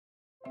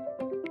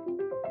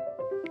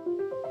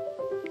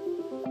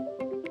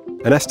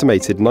An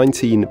estimated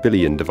 19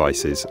 billion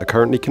devices are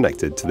currently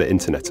connected to the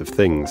Internet of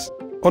Things.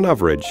 On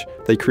average,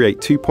 they create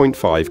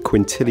 2.5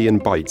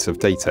 quintillion bytes of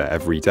data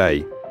every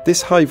day.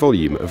 This high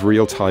volume of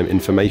real-time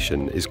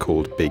information is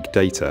called big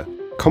data.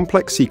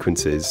 Complex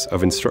sequences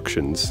of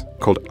instructions,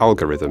 called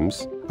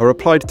algorithms, are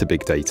applied to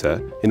big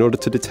data in order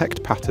to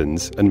detect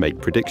patterns and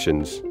make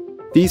predictions.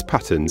 These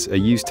patterns are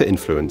used to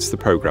influence the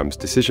program's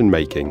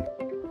decision-making.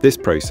 This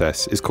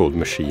process is called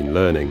machine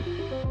learning.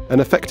 An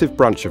effective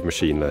branch of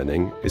machine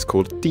learning is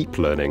called deep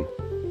learning.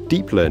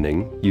 Deep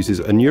learning uses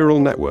a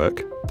neural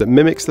network that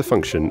mimics the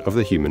function of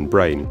the human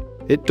brain.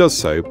 It does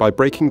so by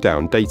breaking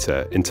down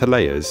data into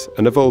layers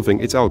and evolving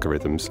its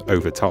algorithms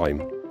over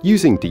time.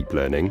 Using deep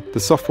learning, the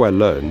software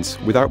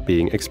learns without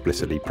being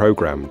explicitly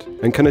programmed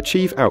and can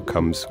achieve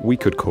outcomes we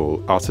could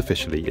call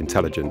artificially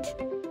intelligent.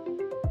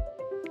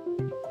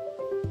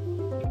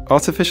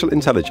 Artificial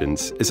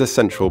intelligence is a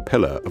central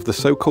pillar of the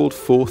so-called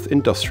Fourth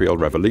Industrial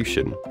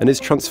Revolution and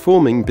is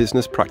transforming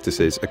business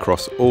practices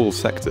across all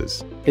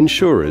sectors.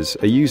 Insurers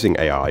are using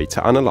AI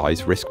to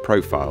analyze risk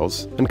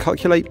profiles and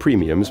calculate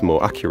premiums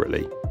more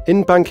accurately.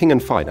 In banking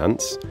and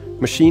finance,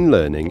 machine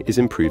learning is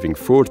improving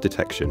fraud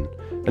detection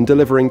and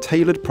delivering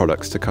tailored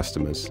products to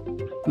customers.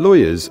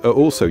 Lawyers are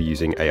also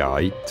using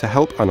AI to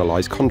help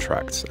analyze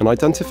contracts and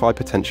identify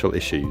potential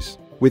issues.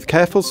 With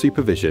careful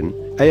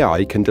supervision,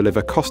 AI can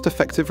deliver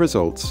cost-effective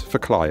results for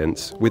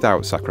clients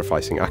without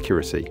sacrificing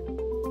accuracy.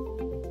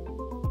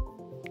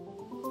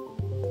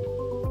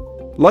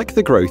 Like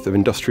the growth of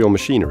industrial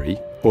machinery,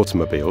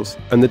 automobiles,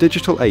 and the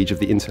digital age of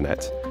the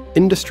Internet,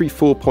 Industry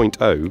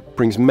 4.0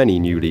 brings many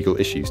new legal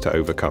issues to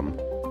overcome.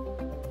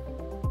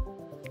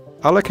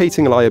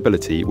 Allocating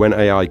liability when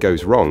AI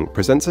goes wrong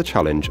presents a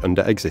challenge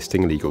under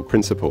existing legal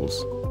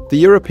principles. The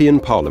European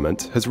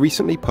Parliament has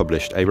recently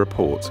published a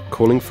report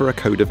calling for a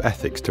code of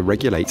ethics to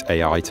regulate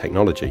AI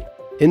technology.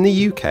 In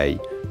the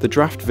UK, the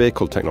Draft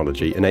Vehicle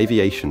Technology and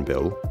Aviation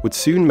Bill would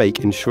soon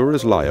make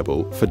insurers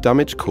liable for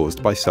damage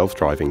caused by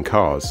self-driving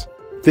cars.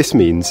 This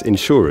means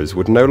insurers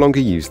would no longer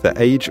use the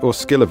age or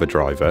skill of a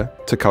driver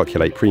to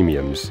calculate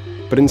premiums,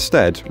 but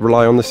instead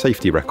rely on the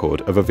safety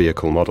record of a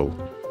vehicle model.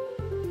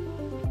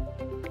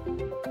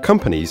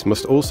 Companies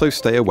must also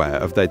stay aware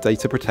of their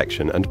data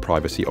protection and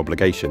privacy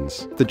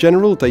obligations. The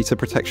General Data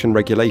Protection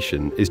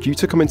Regulation is due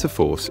to come into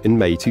force in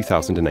May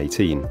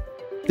 2018.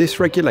 This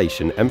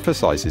regulation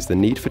emphasises the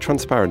need for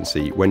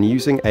transparency when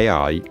using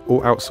AI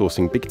or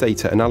outsourcing big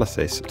data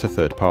analysis to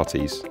third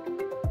parties.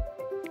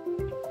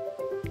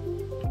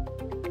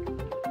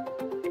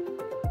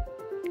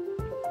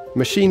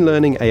 Machine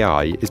learning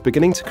AI is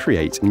beginning to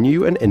create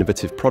new and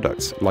innovative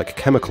products like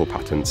chemical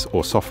patents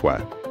or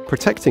software.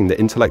 Protecting the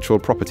intellectual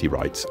property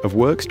rights of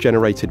works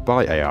generated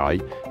by AI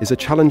is a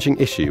challenging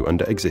issue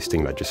under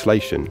existing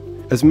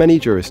legislation, as many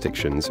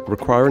jurisdictions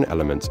require an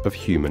element of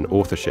human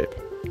authorship.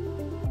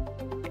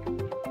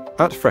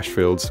 At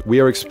Freshfields,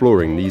 we are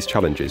exploring these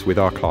challenges with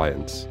our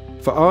clients.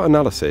 For our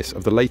analysis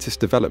of the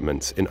latest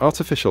developments in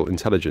artificial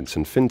intelligence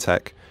and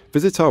fintech,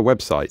 visit our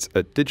website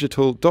at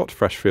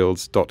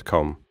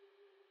digital.freshfields.com.